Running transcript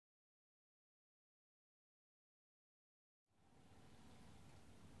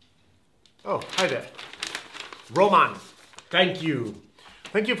Oh, hi there. Roman, thank you.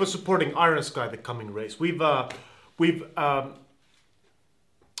 Thank you for supporting Iron Sky, the coming race. We've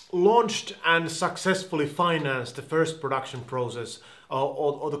launched and successfully financed the first production process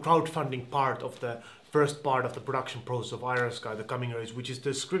or the crowdfunding part of the first part of the production process of Iron Sky, the coming race, which is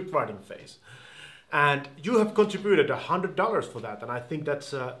the script writing phase. And you have contributed $100 for that, and I think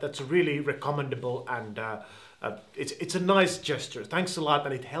that's really recommendable, and it's a nice gesture. Thanks a lot,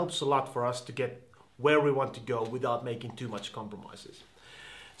 and it helps a lot for us to get where we want to go without making too much compromises.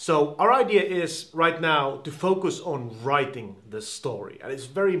 So our idea is right now to focus on writing the story, and it's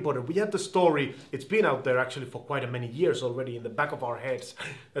very important. We have the story, it's been out there actually for quite a many years already in the back of our heads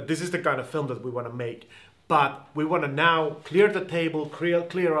that this is the kind of film that we want to make. But we want to now clear the table,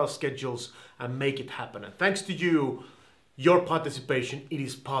 clear our schedules, and make it happen. And thanks to you, your participation, it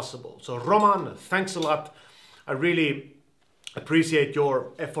is possible. So Roman, thanks a lot. I really appreciate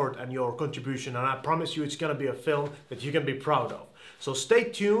your effort and your contribution, and I promise you it's going to be a film that you can be proud of. So stay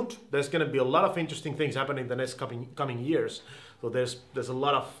tuned. There's going to be a lot of interesting things happening in the next coming years. So there's a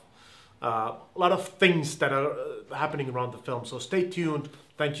lot of things that are happening around the film. So stay tuned.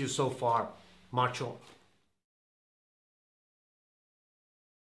 Thank you so far. March on.